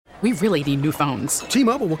We really need new phones.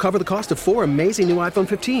 T-Mobile will cover the cost of 4 amazing new iPhone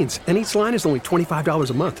 15s, and each line is only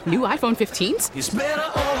 $25 a month. New iPhone 15s? It's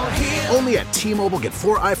better over here. Only at T-Mobile, get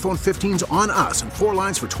 4 iPhone 15s on us and 4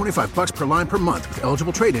 lines for $25 per line per month with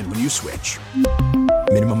eligible trade-in when you switch.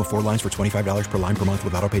 Minimum of 4 lines for $25 per line per month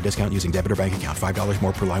with autopay discount using debit or bank account. $5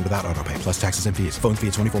 more per line without autopay, plus taxes and fees. Phone fee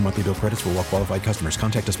at 24 monthly bill credits for well-qualified customers.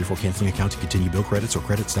 Contact us before canceling account to continue bill credits or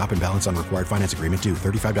credit stop and balance on required finance agreement due.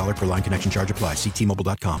 $35 per line connection charge applies. See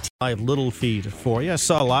T-Mobile.com. Live little feed for you. I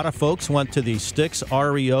saw a lot of folks went to the Styx,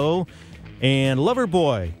 REO, and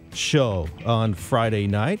Loverboy show on Friday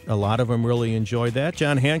night. A lot of them really enjoyed that.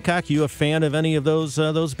 John Hancock, you a fan of any of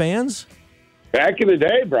those bands? Back in the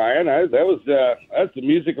day, Brian, that's the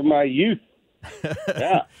music of my youth.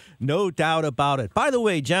 Yeah. No doubt about it. By the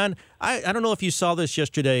way, John, I don't know if you saw this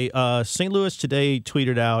yesterday. St. Louis Today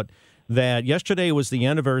tweeted out that yesterday was the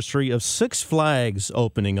anniversary of Six Flags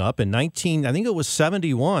opening up in I think it was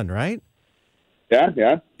 71, right?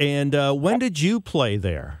 Yeah. And when did you play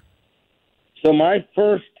there? So my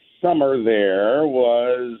first summer there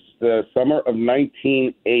was the summer of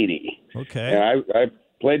 1980. Okay. And I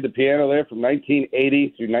played the piano there from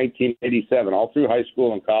 1980 through 1987, all through high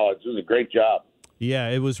school and college. It was a great job. Yeah,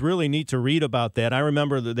 it was really neat to read about that. I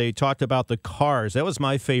remember that they talked about the cars. That was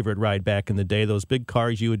my favorite ride back in the day, those big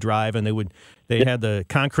cars you would drive, and they had the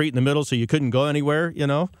concrete in the middle so you couldn't go anywhere, you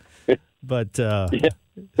know? But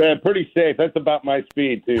yeah, pretty safe. That's about my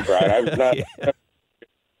speed, too, Brian. I was not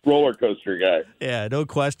roller coaster guy. Yeah, no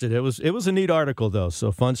question. It was a neat article, though,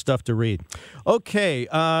 so fun stuff to read. Okay,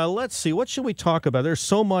 let's see. What should we talk about? There's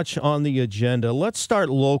so much on the agenda. Let's start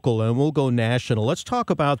local, and we'll go national. Let's talk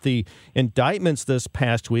about the indictments this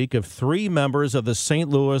past week of 3 members of the St.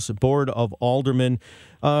 Louis Board of Aldermen.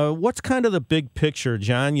 What's kind of the big picture,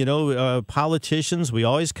 John? You know, politicians, we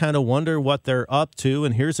always kind of wonder what they're up to,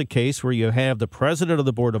 and here's a case where you have the president of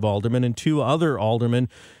the Board of Aldermen and 2 other aldermen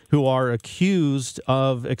who are accused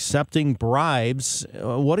of accepting bribes.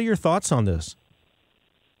 What are your thoughts on this?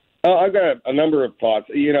 I've got a number of thoughts.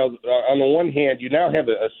 You know, on the one hand, you now have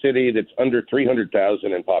a city that's under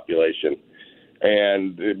 300,000 in population.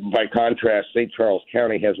 And by contrast, St. Charles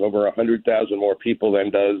County has over 100,000 more people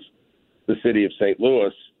than does the city of St.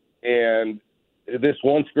 Louis. And this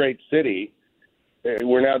once great city,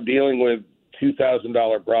 we're now dealing with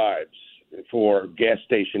 $2,000 bribes for gas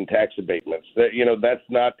station tax abatements. That's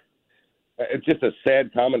not – it's just a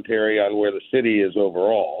sad commentary on where the city is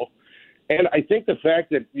overall. And I think the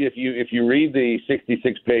fact that if you read the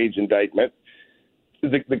 66-page indictment,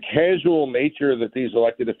 the casual nature that these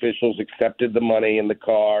elected officials accepted the money in the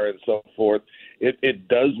car and so forth, it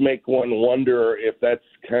does make one wonder if that's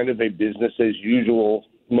kind of a business-as-usual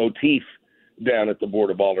motif down at the Board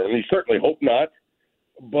of Aldermen. You certainly hope not.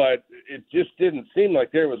 But it just didn't seem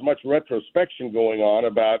like there was much retrospection going on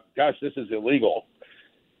about, gosh, this is illegal.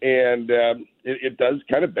 And it does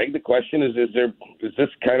kind of beg the question, is this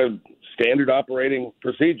kind of standard operating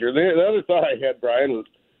procedure? The other thought I had, Brian, was,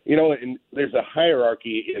 there's a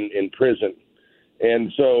hierarchy in prison.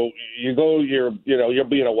 And so you'll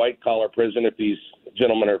be in a white-collar prison if these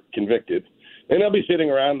gentlemen are convicted. And they'll be sitting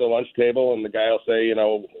around the lunch table, and the guy will say,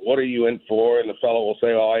 what are you in for? And the fellow will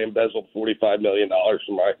say, I embezzled $45 million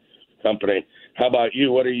from my company. How about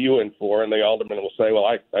you? What are you in for? And the alderman will say, well,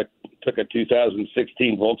 I took a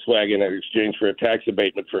 2016 Volkswagen in exchange for a tax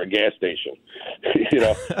abatement for a gas station.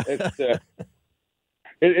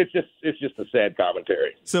 It's just a sad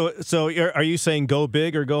commentary. So are you saying go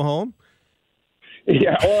big or go home?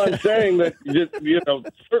 Yeah, well, I'm saying that,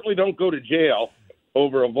 certainly don't go to jail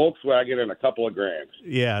over a Volkswagen and a couple of grand.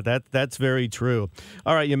 Yeah, that's very true.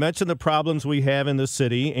 All right, you mentioned the problems we have in the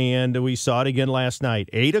city, and we saw it again last night.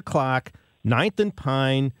 8 o'clock, 9th and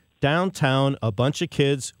Pine, downtown, a bunch of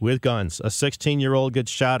kids with guns. A 16-year-old gets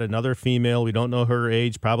shot, another female, we don't know her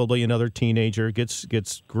age, probably another teenager, gets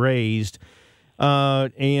grazed.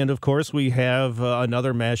 And, of course, we have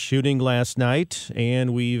another mass shooting last night,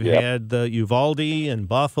 and we've had the Uvalde and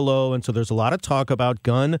Buffalo, and so there's a lot of talk about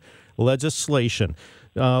gun legislation.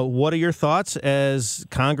 What are your thoughts as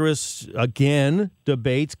Congress, again,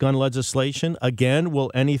 debates gun legislation? Again, will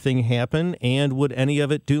anything happen, and would any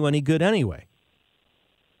of it do any good anyway?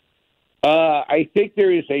 I think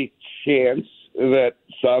there is a chance that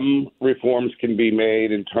some reforms can be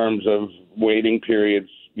made in terms of waiting periods,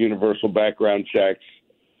 universal background checks,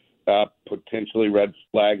 potentially red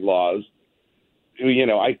flag laws.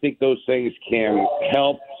 I think those things can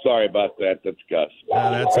help. Sorry about that. That's Gus.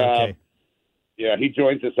 That's okay. Yeah, he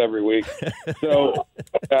joins us every week. So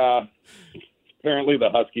apparently the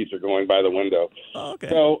Huskies are going by the window. Okay.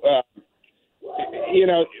 So,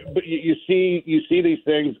 but you see these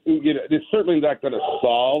things. It's certainly not going to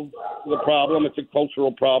solve the problem. It's a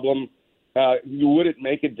cultural problem. Would it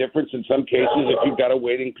make a difference in some cases if you've got a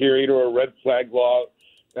waiting period or a red flag law?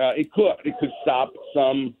 It could. It could stop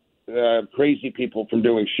some crazy people from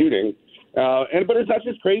doing shooting. But it's not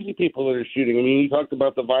just crazy people that are shooting. I mean, you talked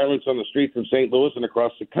about the violence on the streets of St. Louis and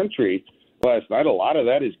across the country last night. A lot of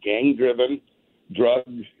that is gang-driven,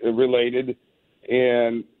 drug-related,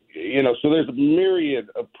 and so there's a myriad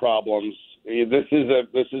of problems. This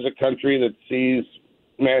is a country that sees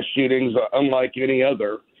mass shootings unlike any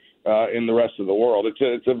other in the rest of the world.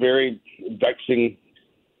 It's a very vexing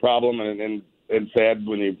problem and sad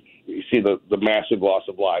when you see the massive loss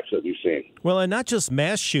of lives that we've seen. Well, and not just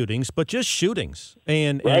mass shootings, but just shootings.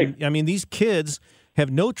 And I mean, these kids have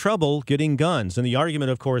no trouble getting guns. And the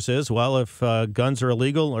argument, of course, is, well, if guns are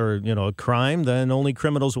illegal or, a crime, then only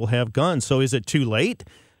criminals will have guns. So is it too late?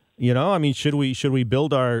 I mean, should we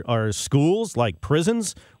build our schools like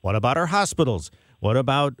prisons? What about our hospitals? What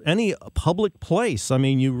about any public place? I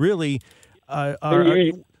mean, you really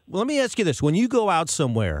let me ask you this. When you go out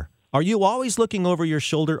somewhere, are you always looking over your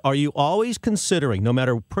shoulder? Are you always considering, no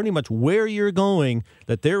matter pretty much where you're going,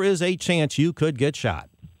 that there is a chance you could get shot?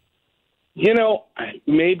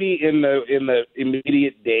 Maybe in the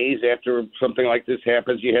immediate days after something like this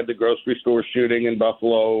happens, you had the grocery store shooting in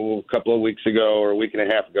Buffalo a couple of weeks ago or a week and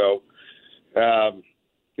a half ago,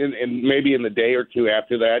 and maybe in the day or two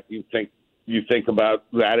after that, you think about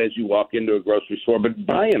that as you walk into a grocery store. But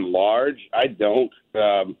by and large, I don't.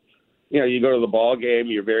 You go to the ball game.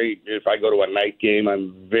 If I go to a night game,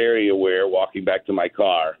 I'm very aware walking back to my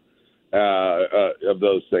car of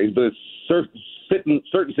those things. But it's certain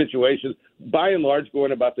situations, by and large,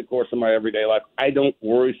 going about the course of my everyday life, I don't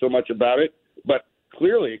worry so much about it. But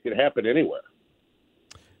clearly, it could happen anywhere.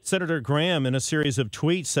 Senator Graham, in a series of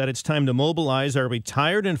tweets, said it's time to mobilize our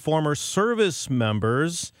retired and former service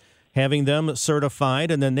members, having them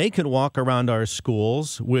certified, and then they can walk around our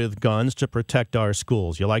schools with guns to protect our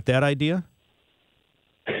schools. You like that idea?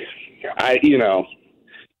 A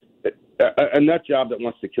nut job that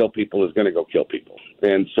wants to kill people is going to go kill people.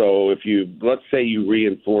 And so let's say you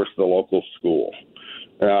reinforce the local school,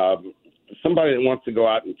 somebody that wants to go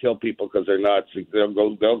out and kill people because they're nuts,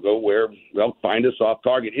 they'll find a soft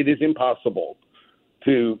target. It is impossible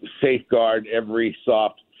to safeguard every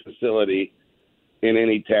soft facility in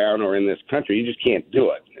any town or in this country. You just can't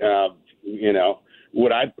do it.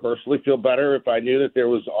 Would I personally feel better if I knew that there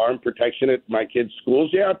was armed protection at my kids'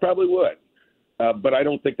 schools? Yeah, I probably would. But I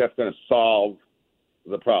don't think that's going to solve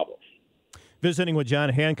the problem. Visiting with John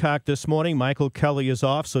Hancock this morning. Michael Kelly is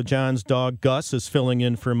off, so John's dog Gus is filling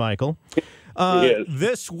in for Michael.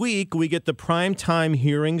 This week, we get the primetime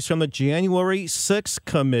hearings from the January 6th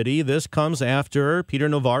committee. This comes after Peter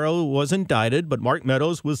Navarro was indicted, but Mark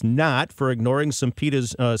Meadows was not for ignoring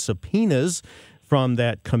subpoenas from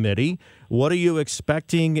that committee. What are you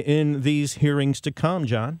expecting in these hearings to come,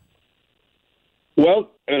 John?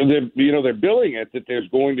 Well, they're billing it that there's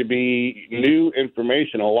going to be new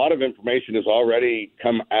information. A lot of information has already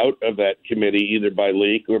come out of that committee, either by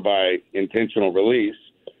leak or by intentional release.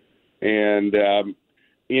 And, I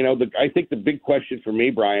think the big question for me,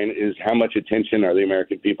 Brian, is how much attention are the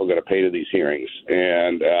American people going to pay to these hearings?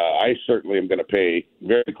 And I certainly am going to pay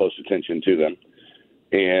very close attention to them.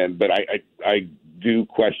 But I do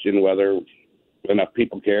question whether enough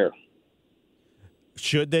people care.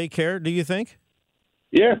 Should they care, do you think?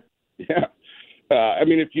 Yeah.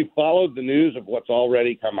 If you followed the news of what's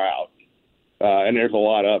already come out, and there's a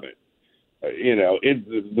lot of it,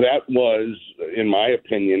 that was, in my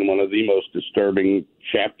opinion, one of the most disturbing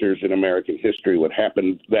chapters in American history. What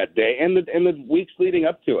happened that day and the weeks leading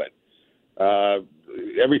up to it,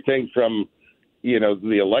 everything from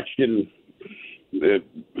the election, the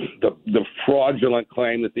fraudulent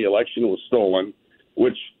claim that the election was stolen,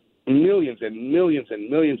 which millions and millions and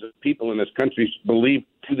millions of people in this country believe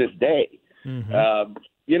to this day. Mm-hmm.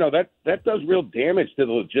 That does real damage to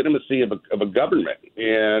the legitimacy of a government.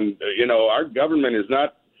 And, our government is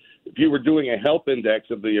not, if you were doing a health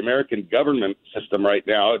index of the American government system right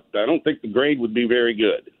now, I don't think the grade would be very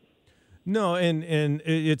good. No, and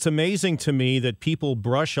it's amazing to me that people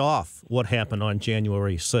brush off what happened on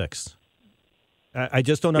January 6th. I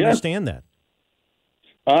just don't understand that.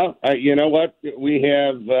 You know what? We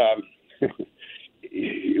have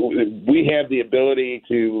we have the ability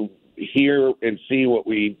to hear and see what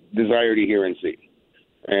we desire to hear and see,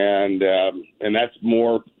 and that's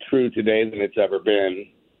more true today than it's ever been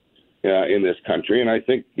in this country. And I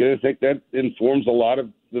think that informs a lot of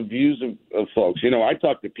the views of folks. I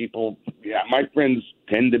talk to people. Yeah, my friends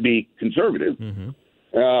tend to be conservative. Mm-hmm.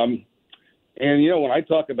 And, when I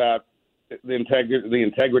talk about the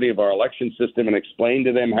integrity of our election system and explain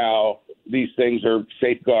to them how these things are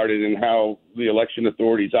safeguarded and how the election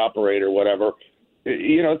authorities operate or whatever,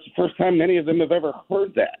 it's the first time many of them have ever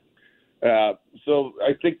heard that. So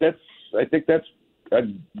I think that's a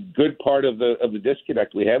good part of the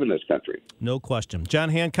disconnect we have in this country. No question. John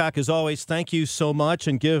Hancock, as always, thank you so much,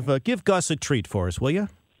 and give Gus a treat for us, will you?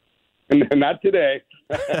 Not today.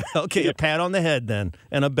 Okay, a pat on the head then,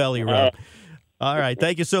 and a belly rub. All right,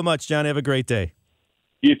 thank you so much, John. Have a great day.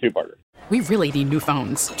 You too, partner. We really need new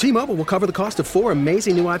phones. T-Mobile will cover the cost of 4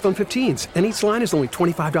 amazing new iPhone 15s, and each line is only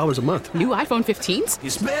 $25 a month. New iPhone 15s?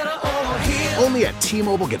 It's better over here. Only at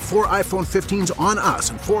T-Mobile, get 4 iPhone 15s on us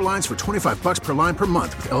and 4 lines for $25 per line per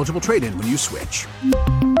month with eligible trade-in when you switch.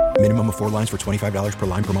 Minimum of 4 lines for $25 per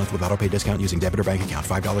line per month with autopay discount using debit or bank account.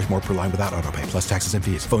 $5 more per line without autopay, plus taxes and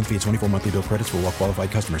fees. Phone fee at 24 monthly bill credits for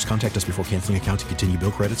well-qualified customers. Contact us before canceling account to continue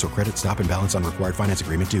bill credits or credit stop and balance on required finance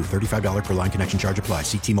agreement due. $35 per line connection charge applies.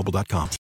 See T-Mobile.com.